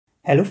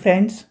Hello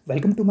friends,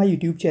 welcome to my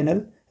YouTube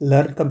channel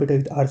Learn Computer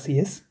with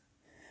RCS.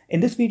 In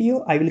this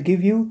video, I will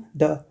give you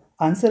the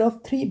answer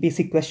of three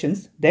basic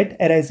questions that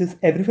arises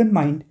everyone's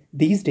mind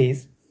these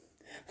days.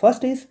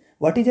 First is,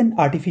 what is an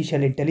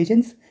artificial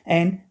intelligence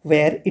and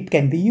where it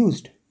can be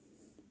used?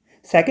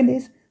 Second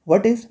is,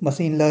 what is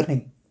machine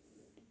learning?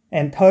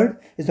 And third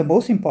is the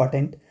most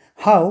important,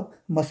 how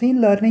machine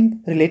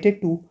learning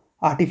related to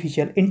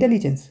artificial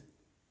intelligence.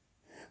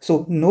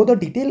 So know the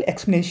detailed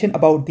explanation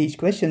about these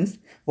questions,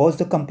 watch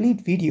the complete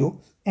video,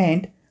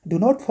 and do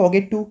not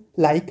forget to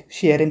like,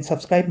 share and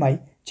subscribe my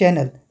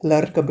channel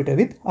Learn Computer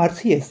with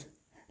RCS.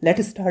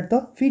 Let's start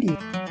the video.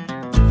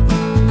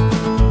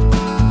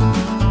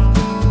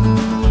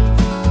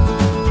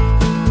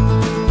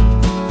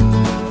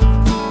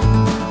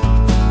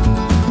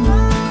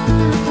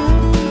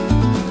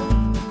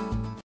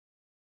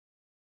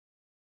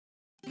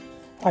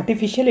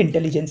 Artificial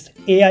intelligence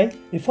 (AI)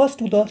 refers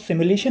to the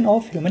simulation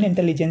of human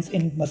intelligence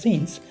in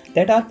machines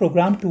that are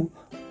programmed to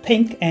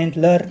think and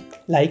learn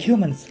like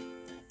humans.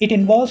 It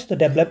involves the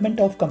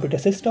development of computer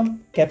systems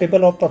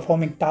capable of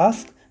performing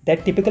tasks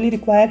that typically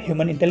require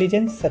human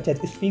intelligence such as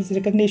speech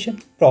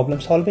recognition,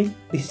 problem solving,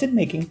 decision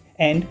making,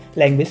 and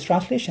language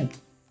translation.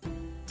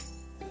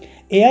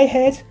 AI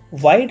has a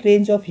wide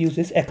range of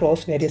uses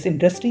across various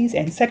industries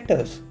and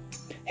sectors.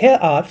 Here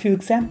are few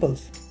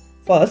examples.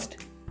 First,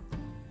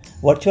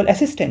 virtual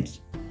assistants.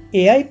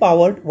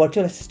 AI-powered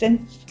virtual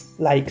assistants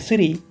like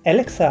Siri,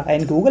 Alexa,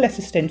 and Google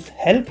Assistants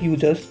help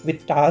users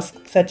with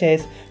tasks such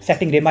as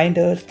setting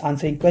reminders,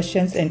 answering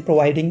questions, and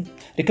providing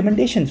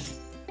recommendations.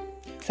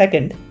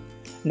 Second,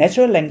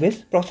 natural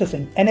language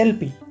processing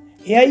 (NLP).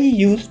 AI is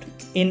used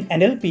in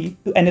NLP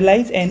to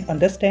analyze and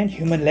understand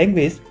human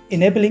language,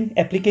 enabling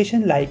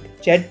applications like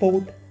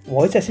chatbot,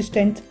 voice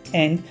assistants,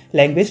 and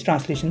language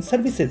translation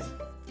services.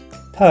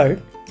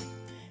 Third,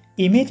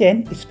 image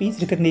and speech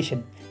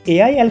recognition.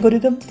 AI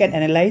algorithm can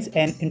analyze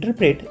and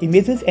interpret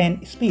images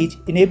and speech,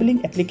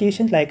 enabling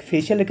applications like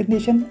facial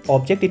recognition,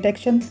 object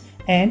detection,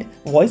 and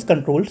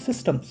voice-controlled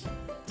systems.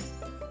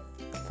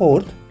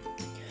 Fourth,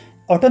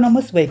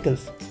 autonomous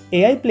vehicles.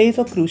 AI plays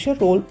a crucial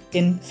role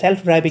in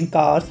self-driving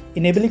cars,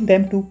 enabling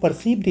them to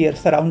perceive their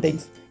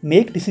surroundings,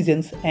 make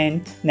decisions,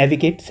 and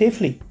navigate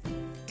safely.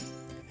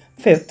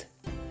 Fifth,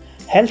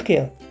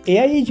 healthcare.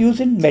 AI is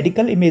used in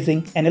medical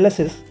imaging,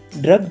 analysis,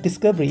 drug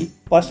discovery,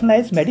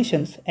 personalized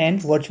medicines, and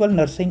virtual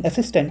nursing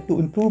assistant to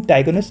improve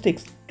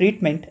diagnostics,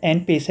 treatment,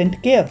 and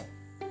patient care.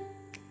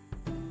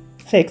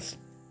 6.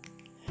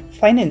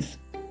 Finance.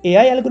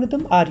 AI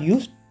algorithms are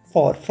used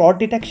for fraud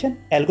detection,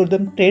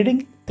 algorithm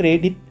trading,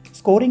 credit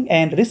scoring,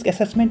 and risk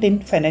assessment in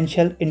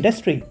financial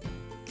industry.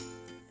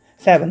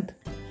 7th.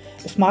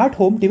 Smart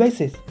home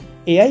devices.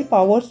 AI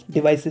powers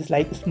devices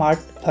like smart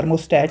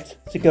thermostats,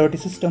 security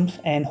systems,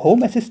 and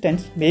home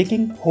assistants,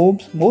 making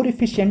homes more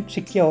efficient,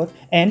 secure,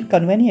 and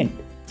convenient.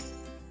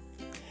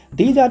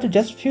 These are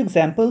just few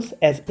examples,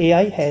 as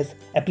AI has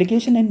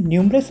application in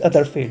numerous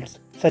other fields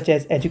such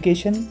as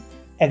education,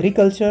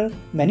 agriculture,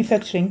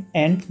 manufacturing,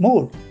 and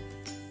more.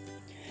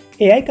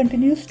 AI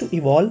continues to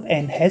evolve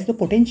and has the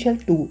potential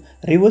to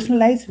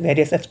revolutionize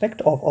various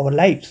aspects of our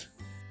lives.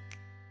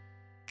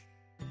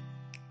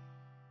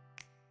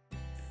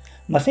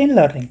 Machine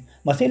learning.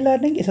 Machine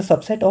learning is a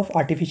subset of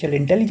artificial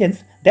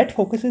intelligence that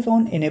focuses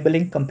on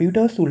enabling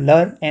computers to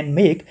learn and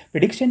make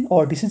predictions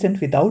or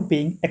decisions without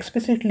being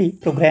explicitly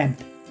programmed.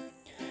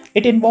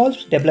 It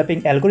involves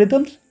developing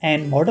algorithms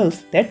and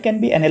models that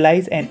can be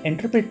analyze and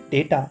interpret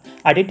data,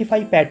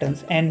 identify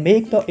patterns, and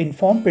make the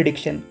informed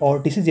prediction or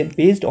decision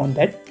based on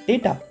that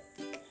data.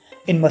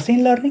 In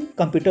machine learning,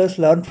 computers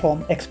learn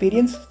from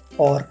experience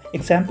or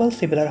examples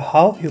similar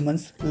how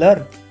humans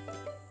learn.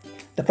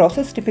 The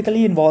process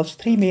typically involves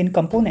three main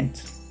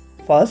components.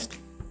 First,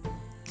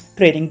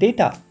 training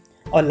data.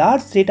 A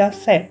large data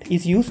set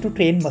is used to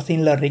train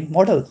machine learning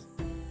models.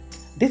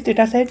 This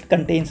dataset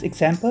contains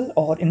examples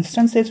or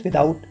instances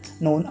without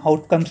known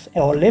outcomes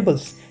or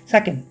labels.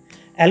 Second,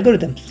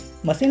 algorithms.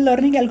 Machine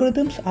learning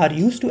algorithms are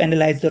used to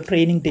analyze the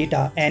training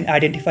data and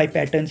identify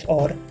patterns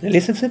or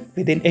relationships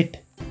within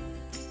it.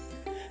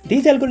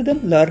 These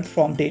algorithms learn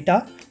from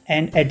data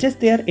and adjust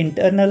their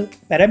internal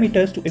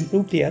parameters to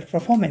improve their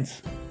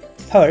performance.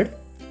 Third,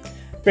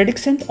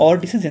 predictions or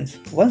decisions.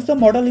 Once the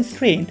model is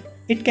trained,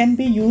 it can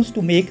be used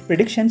to make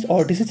predictions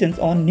or decisions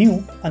on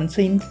new,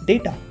 unseen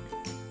data.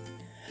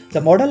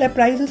 The model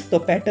appraises the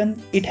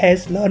pattern it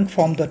has learned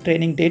from the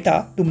training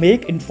data to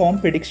make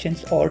informed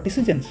predictions or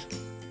decisions.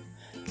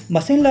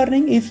 Machine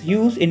learning is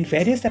used in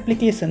various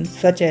applications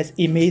such as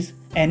image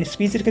and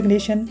speech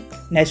recognition,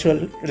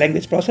 natural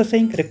language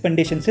processing,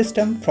 recommendation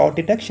system, fraud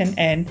detection,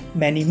 and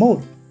many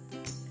more.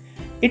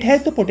 It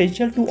has the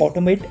potential to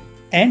automate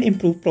and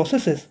improve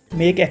processes,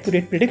 make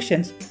accurate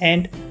predictions,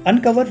 and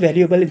uncover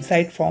valuable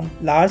insight from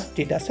large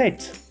data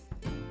sets.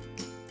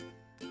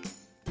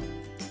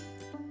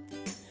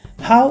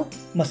 How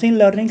machine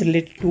learning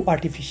relates to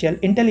artificial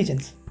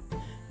intelligence?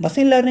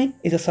 Machine learning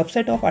is a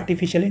subset of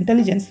artificial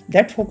intelligence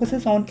that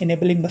focuses on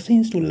enabling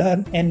machines to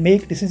learn and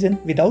make decisions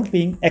without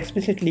being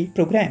explicitly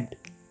programmed.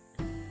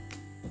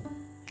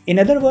 In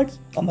other words,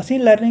 a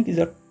machine learning is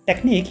a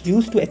technique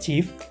used to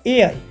achieve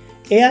AI.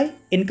 AI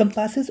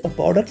encompasses a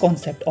broader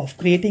concept of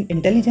creating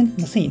intelligent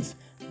machines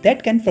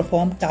that can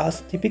perform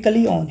tasks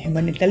typically on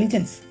human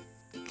intelligence.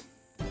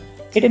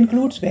 It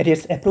includes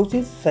various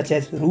approaches such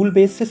as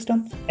rule-based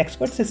systems,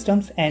 expert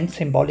systems, and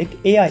symbolic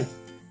AI.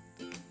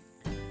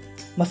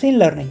 Machine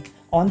learning,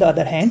 on the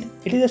other hand,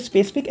 it is a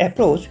specific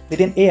approach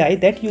within AI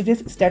that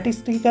uses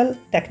statistical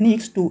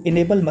techniques to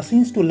enable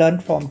machines to learn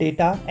from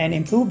data and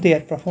improve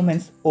their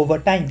performance over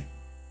time.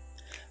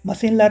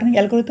 Machine learning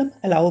algorithms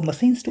allow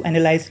machines to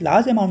analyze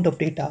large amounts of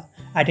data,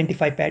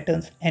 identify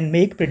patterns, and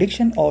make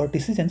predictions or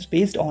decisions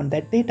based on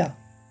that data.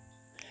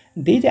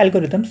 These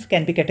algorithms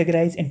can be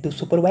categorized into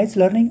supervised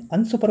learning,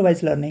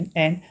 unsupervised learning,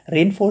 and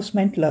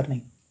reinforcement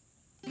learning.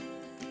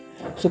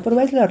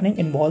 Supervised learning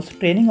involves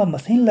training a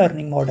machine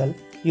learning model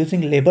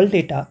using labeled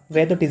data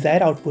where the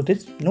desired output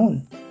is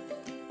known.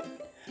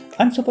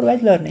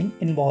 Unsupervised learning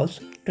involves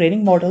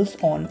training models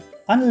on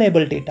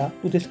unlabeled data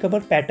to discover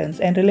patterns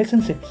and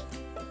relationships.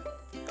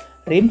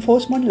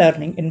 Reinforcement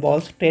learning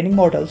involves training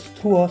models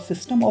through a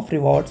system of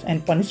rewards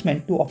and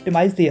punishment to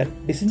optimize their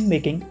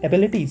decision-making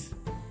abilities.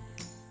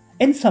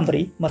 In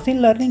summary, machine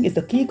learning is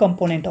the key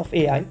component of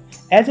AI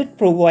as it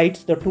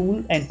provides the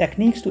tools and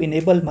techniques to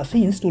enable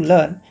machines to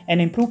learn and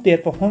improve their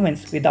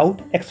performance without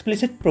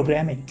explicit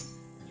programming.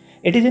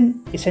 It is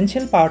an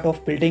essential part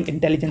of building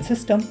intelligent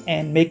systems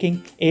and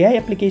making AI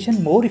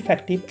application more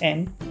effective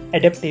and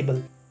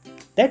adaptable.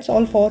 That's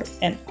all for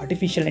an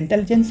artificial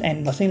intelligence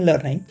and machine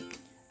learning.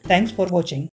 Thanks for watching.